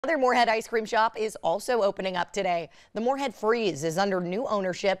Another Moorhead ice cream shop is also opening up today. The Moorhead Freez is under new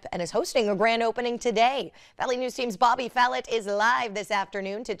ownership and is hosting a grand opening today. Valley News Team's Bobby Fallett is live this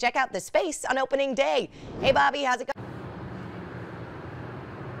afternoon to check out the space on opening day. Hey, Bobby, how's it going?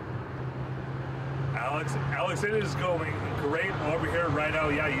 Alex, it is going great over here right now.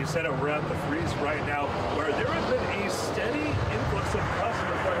 Yeah, you said it. We're at the Freez right now, where there has been a steady influx of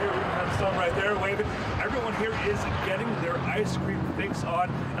customers right here. We have some right there waving. Everyone here is getting their ice cream fix on.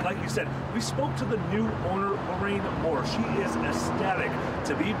 And like you said, we spoke to the new owner, Lorraine Moore. She is ecstatic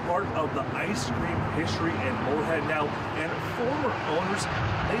to be part of the ice cream history in Moorhead now. And former owners,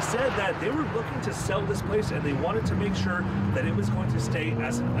 they said that they were looking to sell this place and they wanted to make sure that it was going to stay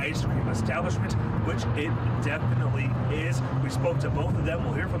as an ice cream establishment, which it definitely is. We spoke to both of them.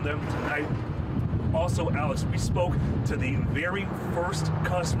 We'll hear from them tonight. Also, Alex, we spoke to the very first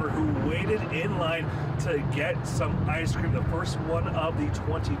customer who waited in line to get some ice cream, the first one of the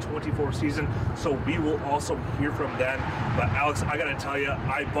 2024 season. So we will also hear from them. But Alex, I gotta tell you,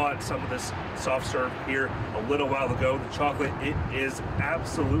 I bought some of this soft serve here a little while ago. The chocolate, it is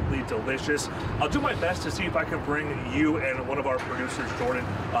absolutely delicious. I'll do my best to see if I can bring you and one of our producers, Jordan,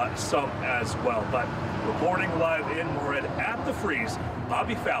 some as well. But reporting live in Moorhead at the Freez,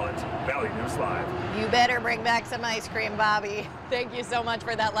 Bobby Fallett, Valley News Live. You better bring back some ice cream, Bobby. Thank you so much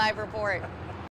for that live report.